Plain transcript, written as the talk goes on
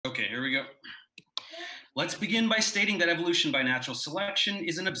Let's begin by stating that evolution by natural selection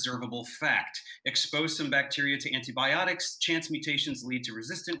is an observable fact. Expose some bacteria to antibiotics, chance mutations lead to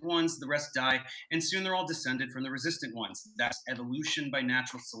resistant ones, the rest die, and soon they're all descended from the resistant ones. That's evolution by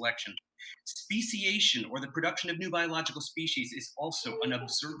natural selection. Speciation, or the production of new biological species, is also an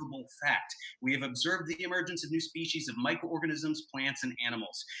observable fact. We have observed the emergence of new species of microorganisms, plants, and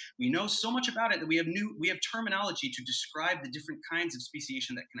animals. We know so much about it that we have terminology to describe the different kinds of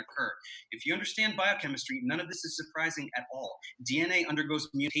speciation that can occur. If you understand biochemistry, none of this is surprising at all. DNA undergoes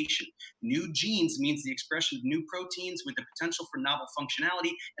mutation. New genes means the expression of new proteins with the potential for novel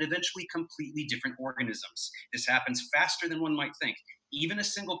functionality and eventually completely different organisms. This happens faster than one might think. Even a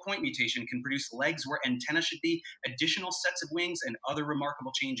single point mutation can produce legs where antennae should be, additional sets of wings, and other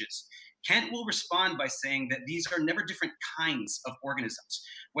remarkable changes. Kent will respond by saying that these are never different kinds of organisms.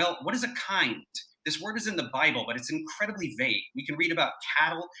 Well, what is a kind? This word is in the Bible, but it's incredibly vague. We can read about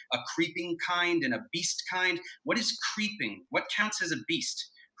cattle, a creeping kind, and a beast kind. What is creeping? What counts as a beast?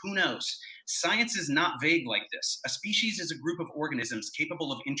 Who knows? Science is not vague like this. A species is a group of organisms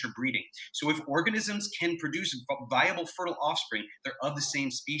capable of interbreeding. So if organisms can produce viable fertile offspring, they're of the same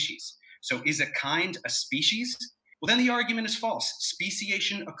species. So is a kind a species? Well, then the argument is false.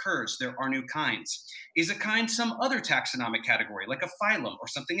 Speciation occurs. There are new kinds. Is a kind some other taxonomic category, like a phylum or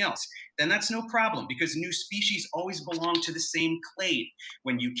something else? Then that's no problem because new species always belong to the same clade.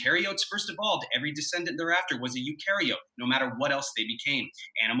 When eukaryotes first evolved, every descendant thereafter was a eukaryote, no matter what else they became.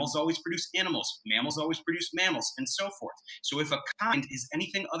 Animals always produce animals, mammals always produce mammals, and so forth. So if a kind is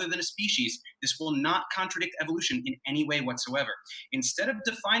anything other than a species, this will not contradict evolution in any way whatsoever. Instead of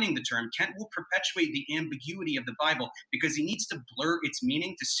defining the term, Kent will perpetuate the ambiguity of the Bible because he needs to blur its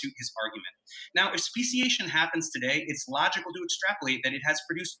meaning to suit his argument. Now, if speciation happens today, it's logical to extrapolate that it has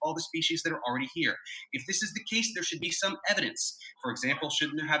produced all the species that are already here. If this is the case, there should be some evidence. For example,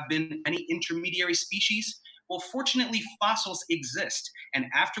 shouldn't there have been any intermediary species? Well, fortunately, fossils exist. And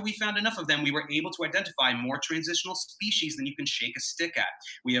after we found enough of them, we were able to identify more transitional species than you can shake a stick at.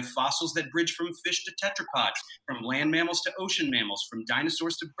 We have fossils that bridge from fish to tetrapods, from land mammals to ocean mammals, from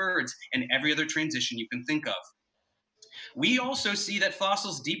dinosaurs to birds, and every other transition you can think of. We also see that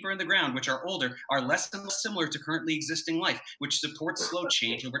fossils deeper in the ground, which are older, are less and less similar to currently existing life, which supports slow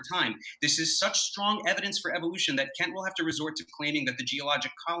change over time. This is such strong evidence for evolution that Kent will have to resort to claiming that the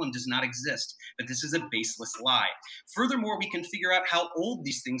geologic column does not exist, but this is a baseless lie. Furthermore, we can figure out how old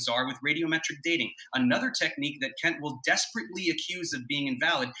these things are with radiometric dating, another technique that Kent will desperately accuse of being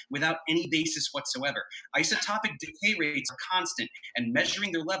invalid without any basis whatsoever. Isotopic decay rates are constant, and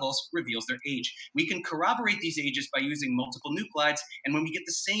measuring their levels reveals their age. We can corroborate these ages by using multiple nuclides, and when we get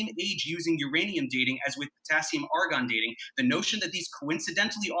the same age using uranium dating as with potassium-argon dating, the notion that these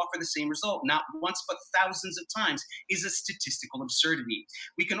coincidentally offer the same result, not once but thousands of times, is a statistical absurdity.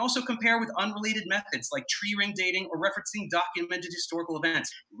 We can also compare with unrelated methods like tree ring dating or referencing documented historical events.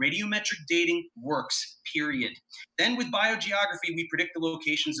 Radiometric dating works, period. Then with biogeography, we predict the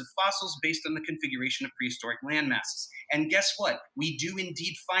locations of fossils based on the configuration of prehistoric land masses. And guess what? We do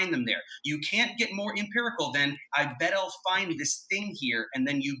indeed find them there. You can't get more empirical than, I bet I'll find this thing here, and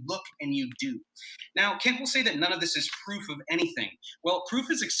then you look and you do. Now, Kent will say that none of this is proof of anything. Well,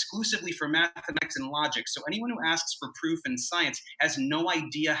 proof is exclusively for mathematics and logic, so anyone who asks for proof in science has no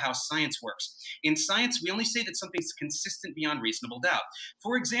idea how science works. In science, we only say that something's consistent beyond reasonable doubt.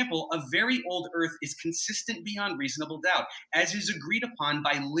 For example, a very old Earth is consistent beyond reasonable doubt, as is agreed upon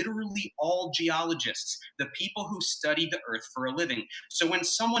by literally all geologists, the people who study the Earth for a living. So when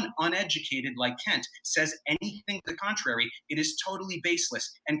someone uneducated like Kent says anything to the contrary, it is totally baseless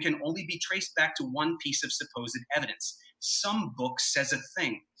and can only be traced back to one piece of supposed evidence. Some book says a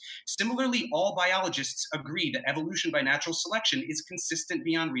thing. Similarly, all biologists agree that evolution by natural selection is consistent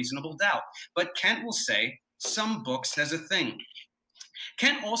beyond reasonable doubt. But Kent will say, some book says a thing.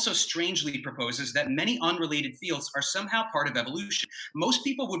 Kent also strangely proposes that many unrelated fields are somehow part of evolution. Most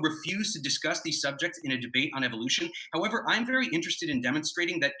people would refuse to discuss these subjects in a debate on evolution. However, I'm very interested in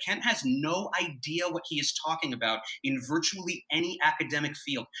demonstrating that Kent has no idea what he is talking about in virtually any academic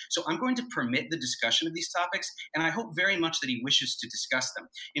field. So I'm going to permit the discussion of these topics, and I hope very much that he wishes to discuss them.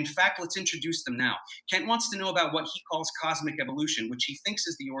 In fact, let's introduce them now. Kent wants to know about what he calls cosmic evolution, which he thinks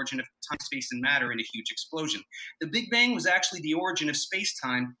is the origin of time, space, and matter in a huge explosion. The Big Bang was actually the origin of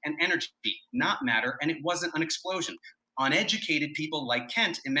space-time and energy, not matter, and it wasn't an explosion. Uneducated people like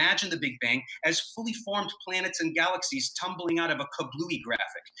Kent imagine the Big Bang as fully formed planets and galaxies tumbling out of a kablooey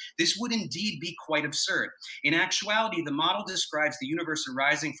graphic. This would indeed be quite absurd. In actuality, the model describes the universe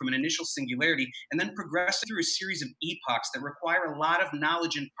arising from an initial singularity and then progressing through a series of epochs that require a lot of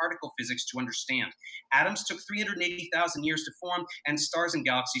knowledge in particle physics to understand. Atoms took 380,000 years to form, and stars and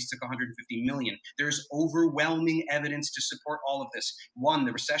galaxies took 150 million. There's overwhelming evidence to support all of this. One,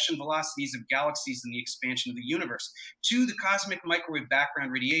 the recession velocities of galaxies and the expansion of the universe. Two, the cosmic microwave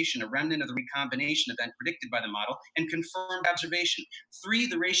background radiation, a remnant of the recombination event predicted by the model and confirmed observation. Three,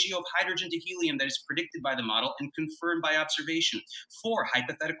 the ratio of hydrogen to helium that is predicted by the model and confirmed by observation. Four,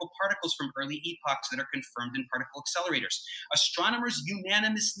 hypothetical particles from early epochs that are confirmed in particle accelerators. Astronomers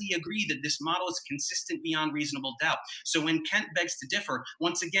unanimously agree that this model is consistent beyond reasonable doubt. So when Kent begs to differ,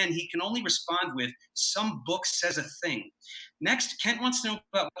 once again, he can only respond with, some book says a thing. Next, Kent wants to know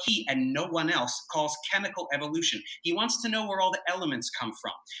about what he and no one else calls chemical evolution. He wants to know where all the elements come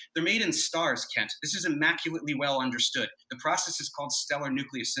from. They're made in stars, Kent. This is immaculately well understood. The process is called stellar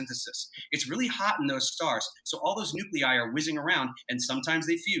nucleosynthesis. It's really hot in those stars, so all those nuclei are whizzing around, and sometimes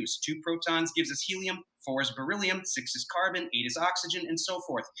they fuse. 2 protons gives us helium, 4 is beryllium, 6 is carbon, 8 is oxygen, and so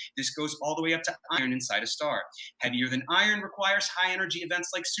forth. This goes all the way up to iron inside a star. Heavier than iron requires high energy events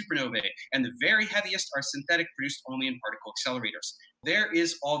like supernovae, and the very heaviest are synthetic, produced only in particle accelerators. There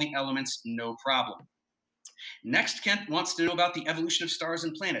is all the elements, no problem. Next, Kent wants to know about the evolution of stars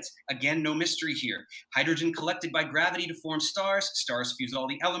and planets. Again, no mystery here. Hydrogen collected by gravity to form stars. Stars fuse all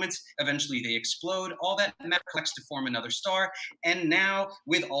the elements. Eventually, they explode. All that matter collects to form another star. And now,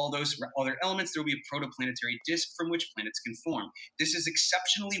 with all those other elements, there will be a protoplanetary disk from which planets can form. This is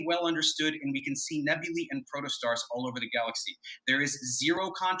exceptionally well understood, and we can see nebulae and protostars all over the galaxy. There is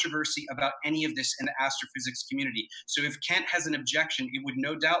zero controversy about any of this in the astrophysics community. So if Kent has an objection, it would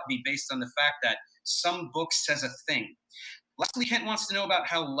no doubt be based on the fact that some book says a thing. Lastly, Kent wants to know about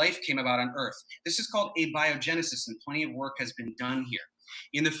how life came about on Earth. This is called abiogenesis, and plenty of work has been done here.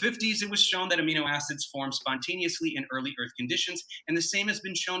 In the 50s, it was shown that amino acids form spontaneously in early Earth conditions, and the same has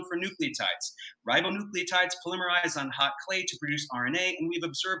been shown for nucleotides. Ribonucleotides polymerize on hot clay to produce RNA, and we've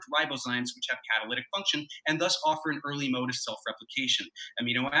observed ribozymes which have catalytic function and thus offer an early mode of self-replication.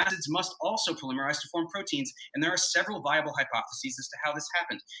 Amino acids must also polymerize to form proteins, and there are several viable hypotheses as to how this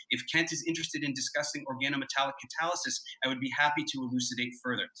happened. If Kent is interested in discussing organometallic catalysis, I would be happy to elucidate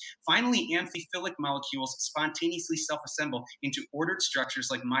further. Finally, amphiphilic molecules spontaneously self-assemble into ordered structures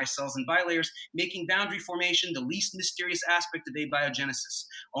like micelles and bilayers, making boundary formation the least mysterious aspect of abiogenesis.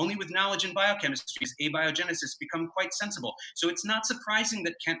 Only with knowledge in biochemistry has abiogenesis become quite sensible. So it's not surprising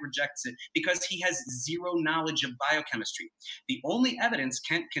that Kent rejects it, because he has zero knowledge of biochemistry. The only evidence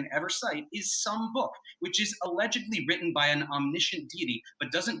Kent can ever cite is some book, which is allegedly written by an omniscient deity,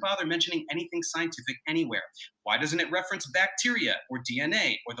 but doesn't bother mentioning anything scientific anywhere. Why doesn't it reference bacteria or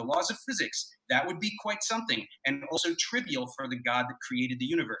DNA or the laws of physics? That would be quite something, and also trivial for the God that created the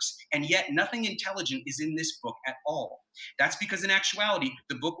universe. And yet, nothing intelligent is in this book at all. That's because, in actuality,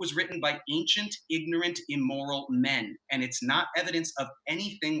 the book was written by ancient, ignorant, immoral men, and it's not evidence of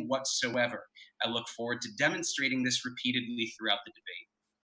anything whatsoever. I look forward to demonstrating this repeatedly throughout the debate.